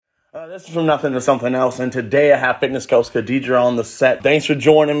This is From Nothing to Something Else, and today I have fitness coach Khadijah on the set. Thanks for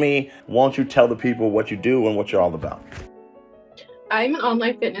joining me. Won't you tell the people what you do and what you're all about? I'm an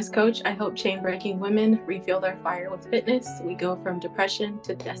online fitness coach. I help chain-breaking women refuel their fire with fitness. We go from depression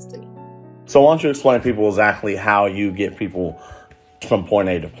to destiny. So why don't you explain to people exactly how you get people from point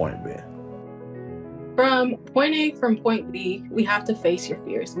A to point B? From point A, from point B, we have to face your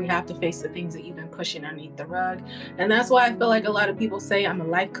fears. We have to face the things that you've been pushing underneath the rug. And that's why I feel like a lot of people say I'm a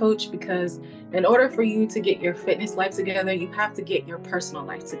life coach, because in order for you to get your fitness life together, you have to get your personal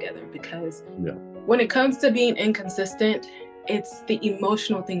life together. Because when it comes to being inconsistent, it's the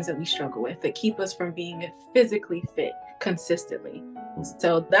emotional things that we struggle with that keep us from being physically fit consistently.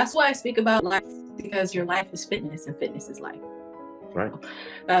 So that's why I speak about life, because your life is fitness and fitness is life. Right.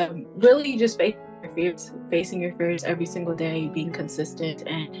 Really just facing your fears every single day, being consistent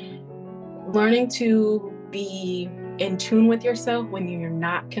and learning to be in tune with yourself when you're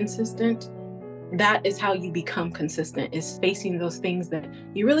not consistent. That is how you become consistent, is facing those things that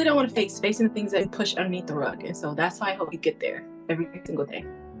you really don't want to face, facing the things that you push underneath the rug. And so that's how I hope you get there every single day.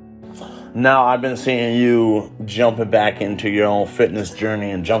 Now, I've been seeing you jumping back into your own fitness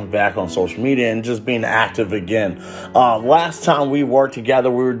journey and jumping back on social media and just being active again. Last time we worked together,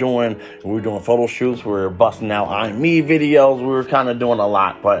 we were doing photo shoots. We were busting out I'm me videos. We were kind of doing a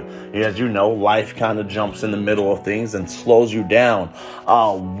lot. But as you know, life kind of jumps in the middle of things and slows you down.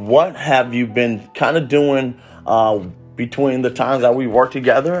 What have you been kind of doing between the times that we work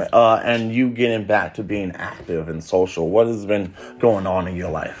together and you getting back to being active and social? What has been going on in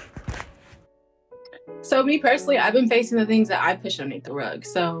your life? So me personally, I've been facing the things that I push underneath the rug.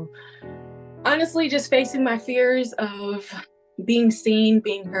 So honestly, just facing my fears of being seen,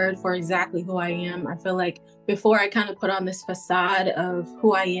 being heard for exactly who I am. I feel like before I kind of put on this facade of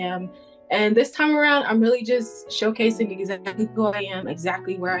who I am. And this time around, I'm really just showcasing exactly who I am,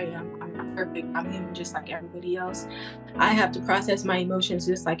 exactly where I am. I'm not perfect. I'm human just like everybody else. I have to process my emotions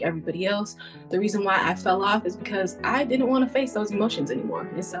just like everybody else. The reason why I fell off is because I didn't want to face those emotions anymore.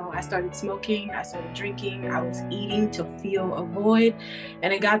 And so I started smoking, I started drinking, I was eating to fill a void.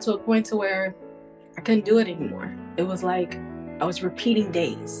 And it got to a point to where I couldn't do it anymore. It was like I was repeating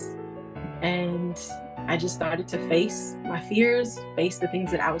days. And I just started to face my fears, face the things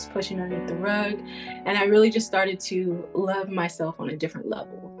that I was pushing underneath the rug. And I really just started to love myself on a different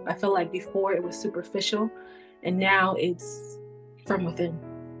level. I feel like before it was superficial, and now it's from within.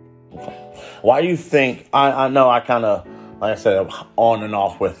 Why do you think, I know I kind of, like I said, I'm on and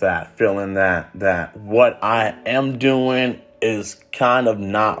off with that, feeling that what I am doing is kind of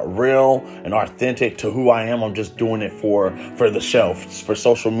not real and authentic to who I am. I'm just doing it for the show, for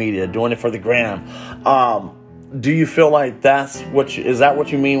social media, doing it for the gram. Do you feel like is that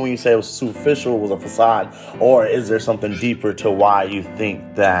what you mean when you say it was superficial, was a facade, or is there something deeper to why you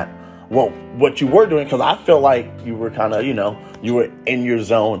think that, well, what you were doing? Because I feel like you were kind of, you were in your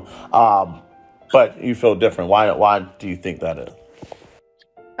zone, but you feel different. Why do you think that is?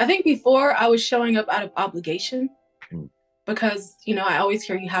 I think before I was showing up out of obligation. Because, I always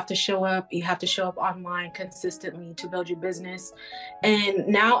hear you have to show up online consistently to build your business. And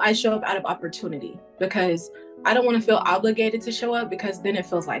now I show up out of opportunity, because I don't want to feel obligated to show up, because then it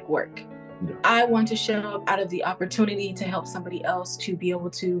feels like work. Yeah. I want to show up out of the opportunity to help somebody else, to be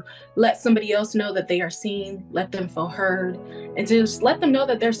able to let somebody else know that they are seen, let them feel heard, and to just let them know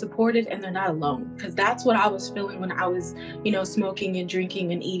that they're supported and they're not alone. Because that's what I was feeling when I was, smoking and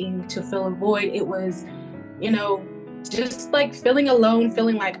drinking and eating to fill a void. It was, just like feeling alone,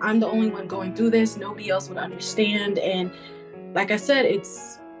 feeling like I'm the only one going through this. Nobody else would understand. And like I said,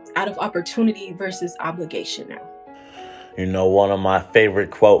 it's out of opportunity versus obligation now. One of my favorite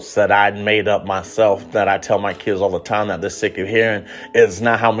quotes that I made up myself, that I tell my kids all the time that they're sick of hearing, is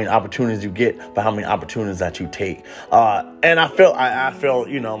not how many opportunities you get, but how many opportunities that you take. And I feel,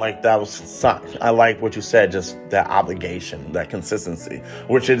 like that was, I like what you said, just that obligation, that consistency,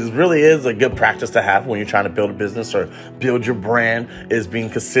 which really is a good practice to have when you're trying to build a business or build your brand, is being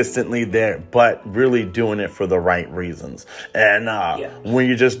consistently there, but really doing it for the right reasons. And when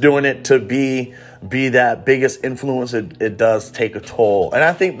you're just doing it to be that biggest influence, it does take a toll. And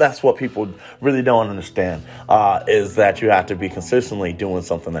I think that's what people really don't understand, is that you have to be consistently doing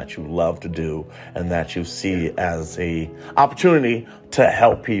something that you love to do and that you see as a opportunity to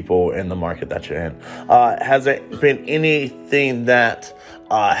help people in the market that you're in. Has there been anything that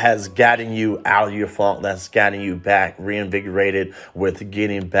has gotten you out of your funk, that's gotten you back reinvigorated with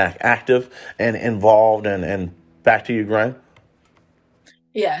getting back active and involved and back to your grind?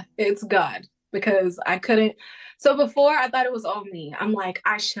 Yeah, it's God. Because I couldn't. So before, I thought it was all me. I'm like,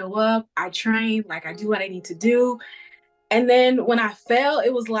 I show up, I train, like I do what I need to do. And then when I fell,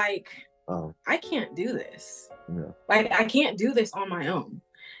 it was like, Oh, I can't do this. yeah. Like, I can't do this on my own.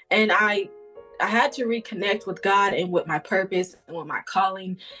 And I had to reconnect with God and with my purpose and with my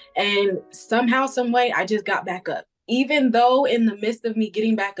calling. And somehow, some way, I just got back up. Even though in the midst of me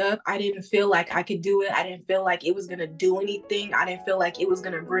getting back up, I didn't feel like I could do it. I didn't feel like it was going to do anything. I didn't feel like it was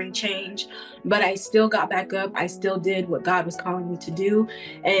going to bring change. But I still got back up. I still did what God was calling me to do.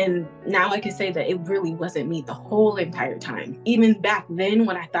 And now I can say that it really wasn't me the whole entire time. Even back then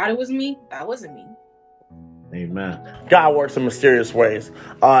when I thought it was me, that wasn't me. Amen. God works in mysterious ways.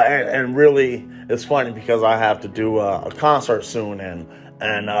 And really, it's funny because I have to do a concert soon, and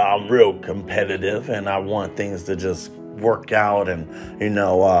I'm real competitive, and I want things to just work out, and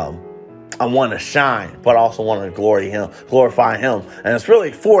I want to shine, but I also want to glorify him. And it's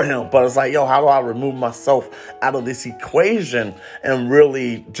really for him, but it's like, yo, how do I remove myself out of this equation and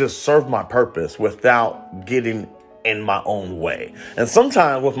really just serve my purpose without getting in my own way? And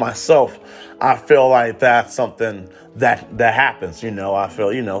sometimes with myself, I feel like that's something that happens. I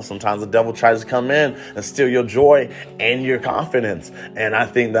feel, sometimes the devil tries to come in and steal your joy and your confidence. And I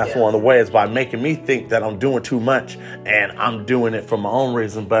think that's one of the ways, by making me think that I'm doing too much and I'm doing it for my own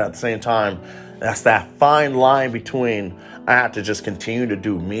reason. But at the same time, that's that fine line between, I have to just continue to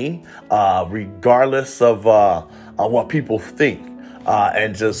do me, regardless of what people think.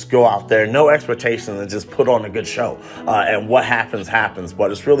 And just go out there, no expectations, and just put on a good show. And what happens, happens.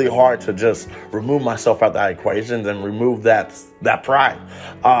 But it's really hard to just remove myself out of that equation and remove that pride.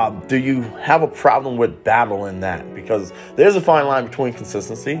 Do you have a problem with battling that? Because there's a fine line between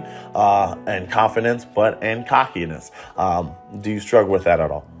consistency and confidence, and cockiness. Do you struggle with that at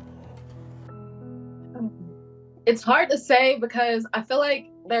all? It's hard to say, because I feel like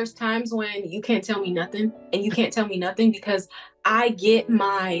there's times when you can't tell me nothing, and you can't tell me nothing because I get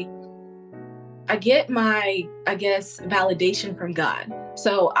my, I guess, validation from God.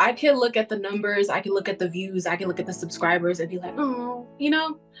 So I can look at the numbers, I can look at the views, I can look at the subscribers and be like, oh,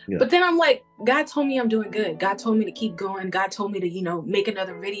 Yeah. But then I'm like, God told me I'm doing good. God told me to keep going. God told me to, make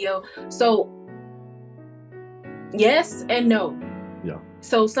another video. So yes and no. Yeah.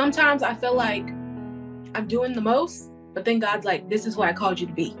 So sometimes I feel like I'm doing the most, but then God's like, this is what I called you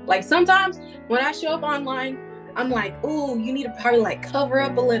to be. Like, sometimes when I show up online, I'm like, ooh, you need to probably cover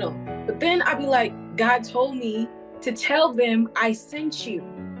up a little. But then I'll be like, God told me to tell them I sent you.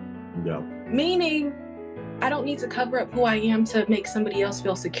 Yeah. Meaning, I don't need to cover up who I am to make somebody else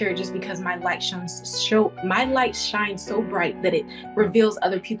feel secure, just because my light shines so bright that it reveals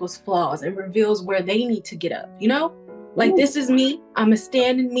other people's flaws and reveals where they need to get up. Like, this is me. I'm a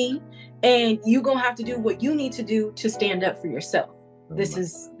stand in me. And you gonna have to do what you need to do to stand up for yourself. This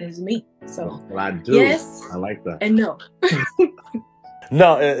is me. So what I do. Yes, I like that. And no.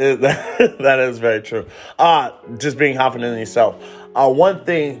 No, that is very true. Just being confident in yourself. One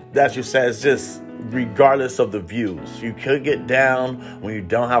thing that you said is just, regardless of the views, you could get down when you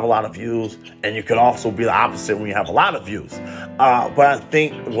don't have a lot of views, and you could also be the opposite when you have a lot of views. But I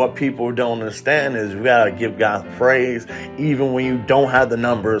think what people don't understand is you gotta give God praise even when you don't have the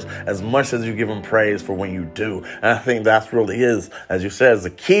numbers, as much as you give him praise for when you do. And I think that's really is, as you said, is the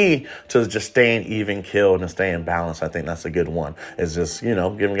key to just staying even keeled and staying balanced. I think that's a good one. It's just,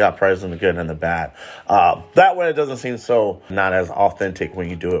 giving God praise in the good and the bad. That way it doesn't seem so not as authentic when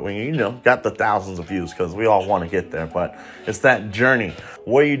you do it, when you got the thousands of views, because we all want to get there. But it's that journey.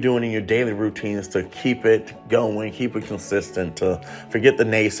 What are you doing in your daily routines to keep it going, keep it consistent, to forget the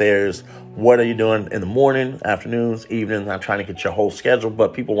naysayers? What are you doing in the morning, afternoons, evenings? I'm trying to get your whole schedule,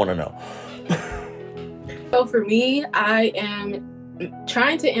 but people want to know. So for me, I am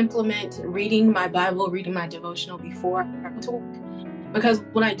trying to implement reading my Bible, reading my devotional before I talk. Because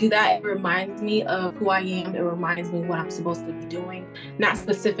when I do that, it reminds me of who I am. It reminds me what I'm supposed to be doing. Not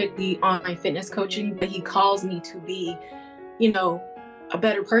specifically online fitness coaching, but he calls me to be, a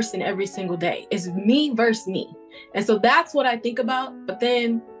better person every single day. It's me versus me. And so that's what I think about. But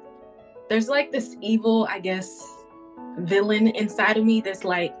then there's this evil, I guess, villain inside of me that's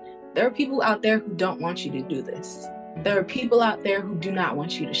like, there are people out there who don't want you to do this. There are people out there who do not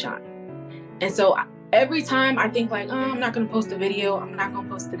want you to shine. And so every time I think I'm not going to post a video, I'm not going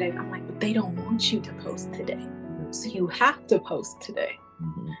to post today, I'm like, but they don't want you to post today. So you have to post today.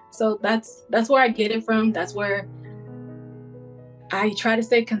 Mm-hmm. So that's where I get it from. That's where I try to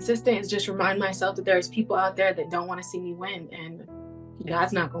stay consistent, is just remind myself that there's people out there that don't want to see me win, and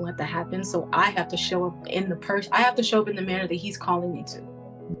God's not going to let that happen. So I have to show up in the manner that he's calling me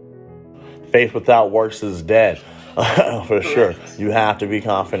to. Faith without works is dead. For sure. You have to be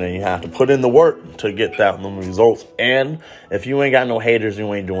confident. You have to put in the work to get them results. And if you ain't got no haters,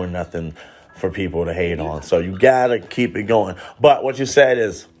 you ain't doing nothing. for people to hate on. So you gotta keep it going. But what you said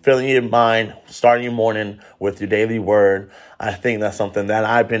is filling your mind, starting your morning with your daily word. I think that's something that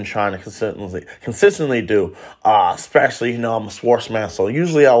I've been trying to consistently do. Especially, I'm a sports man, so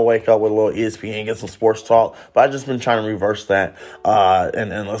usually I'll wake up with a little ESPN, get some sports talk. But I've just been trying to reverse that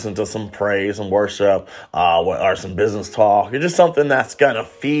and listen to some praise and worship or some business talk. It's just something that's gonna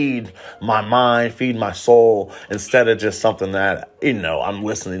feed my mind, feed my soul, instead of just something that I'm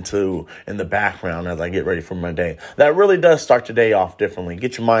listening to in the background as I get ready for my day. That really does start your day off differently.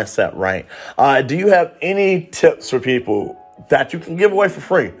 Get your mindset right. Do you have any tips for people that you can give away for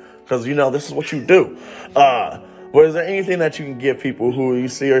free? Because, this is what you do. But is there anything that you can give people who you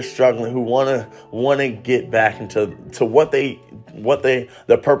see are struggling, who want to get back into what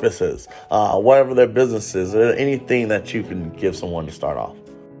their purpose is, whatever their business is? Is there anything that you can give someone to start off?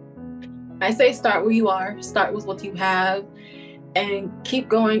 I say start where you are, start with what you have, and keep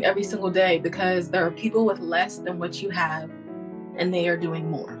going every single day, because there are people with less than what you have, and they are doing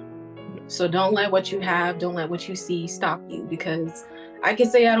more. So don't let what you have, don't let what you see stop you, because I can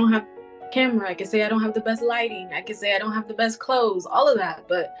say I don't have a camera, I can say I don't have the best lighting, I can say I don't have the best clothes, all of that,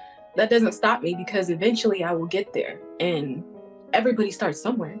 but that doesn't stop me, because eventually I will get there, and everybody starts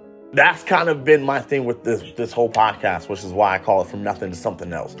somewhere. That's kind of been my thing with this whole podcast, which is why I call it From Nothing to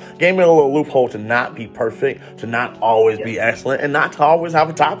Something Else. Gave me a little loophole to not be perfect, to not always be excellent, and not to always have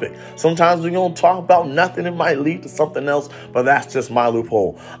a topic. Sometimes we're going to talk about nothing. It might lead to something else, but that's just my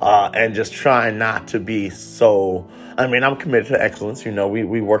loophole. And just trying not to be so... I'm committed to excellence.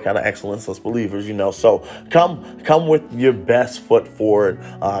 We work out of excellence as believers, so come with your best foot forward,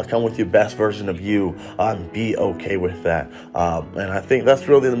 come with your best version of you, and be okay with that. And I think that's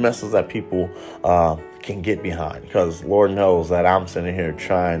really the message that people can get behind, because Lord knows that I'm sitting here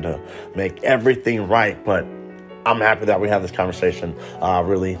trying to make everything right, but I'm happy that we have this conversation. I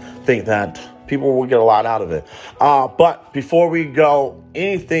really think that people will get a lot out of it. But before we go,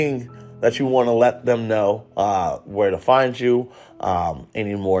 anything that you want to let them know, where to find you,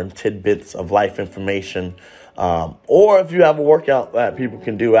 any more tidbits of life information, or if you have a workout that people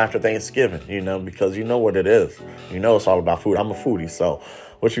can do after Thanksgiving, because you know what it is. It's all about food. I'm a foodie, so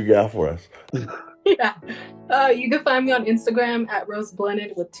what you got for us? Yeah. You can find me on Instagram at Rose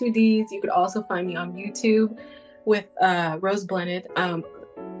Bunted with 2 Ds. You could also find me on YouTube with Rose Bunted.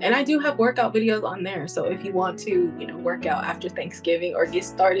 And I do have workout videos on there. So if you want to, work out after Thanksgiving or get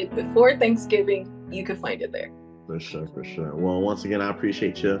started before Thanksgiving, you can find it there. For sure. Well, once again, I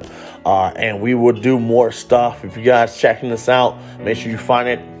appreciate you. And we will do more stuff. If you guys checking this out, make sure you find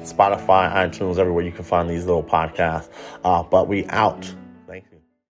it. Spotify, iTunes, everywhere you can find these little podcasts. But we out.